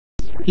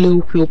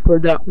Lowfield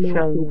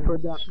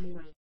Productions.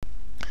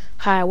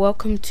 Hi,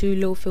 welcome to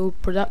Lowfield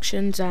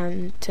Productions,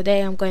 and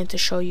today I'm going to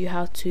show you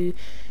how to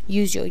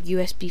use your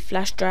USB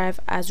flash drive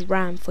as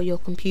RAM for your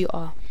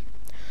computer.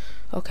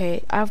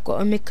 Okay, I've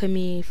got a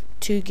Mikami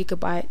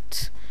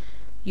 2GB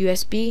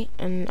USB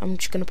and I'm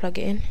just going to plug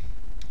it in.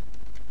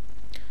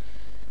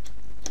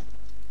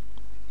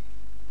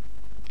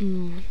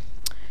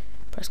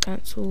 Press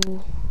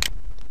cancel,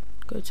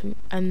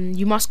 and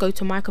you must go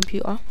to my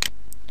computer,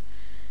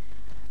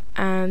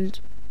 and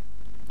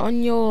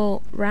on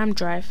your RAM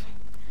drive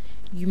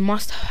you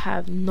must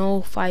have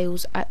no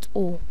files at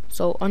all.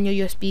 So on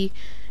your USB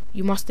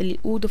you must delete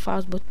all the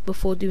files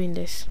before doing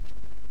this.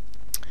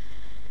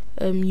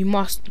 You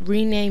must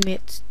rename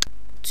it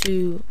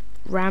to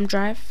RAM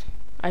drive,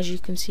 as you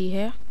can see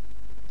here,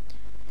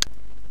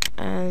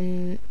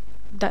 and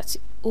that's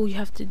all you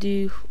have to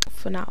do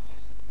for now.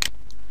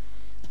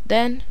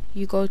 Then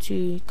you go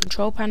to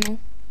control panel,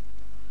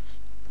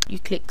 you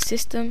click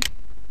system,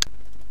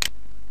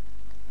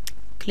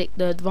 click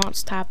the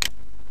advanced tab,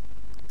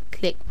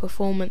 click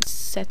performance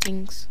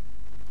settings,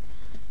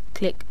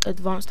 click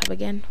advanced tab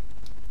again,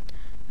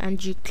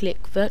 and you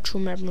click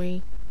virtual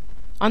memory.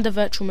 Under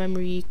virtual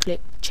memory you click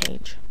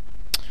change.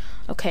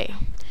 Okay,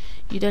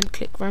 you then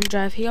click RAM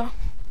drive here,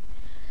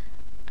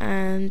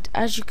 and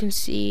as you can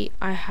see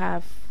I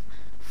have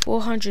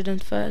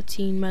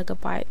 413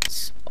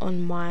 megabytes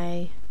on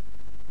my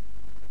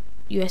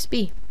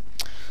USB.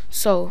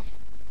 So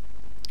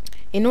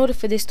in order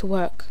for this to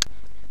work,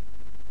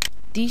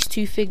 these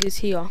two figures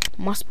here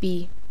must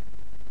be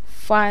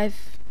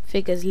 5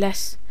 figures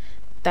less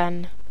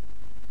than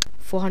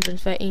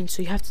 413.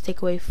 So you have to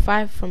take away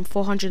 5 from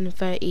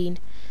 413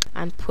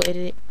 and put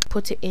it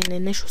in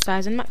initial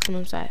size and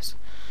maximum size.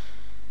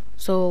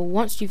 So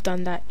once you've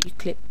done that, you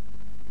click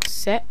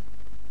set,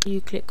 you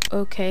click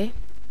OK.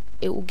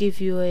 It will give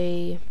you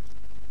a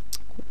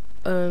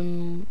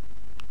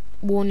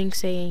warning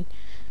saying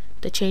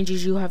the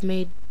changes you have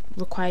made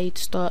require you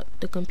to start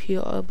the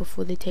computer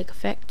before they take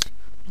effect.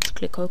 You just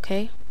click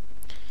OK,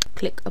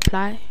 click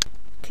apply,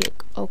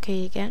 click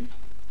OK again,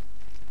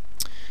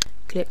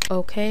 click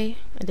OK,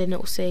 and then it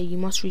will say you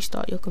must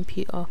restart your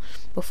computer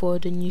before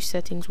the new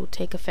settings will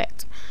take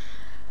effect.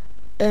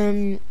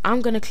 I'm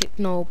gonna click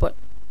no, but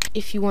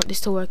if you want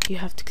this to work you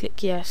have to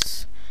click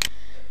yes.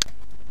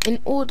 In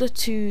order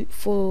to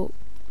for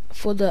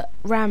the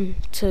RAM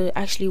to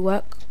actually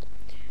work,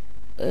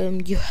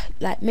 you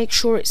make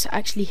sure it's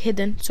actually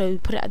hidden, so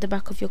put it at the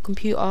back of your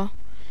computer,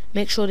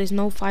 make sure there's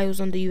no files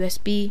on the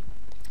USB,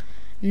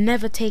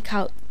 never take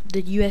out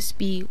the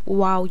USB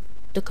while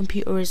the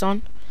computer is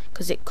on,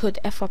 because it could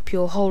F up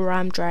your whole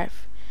RAM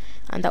drive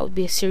and that would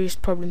be a serious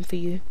problem for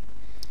you.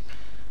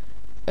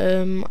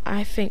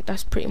 I think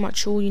that's pretty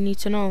much all you need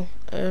to know.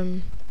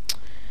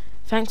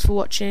 Thanks for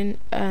watching,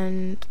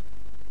 and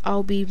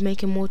I'll be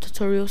making more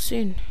tutorials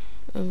soon.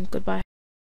 Goodbye.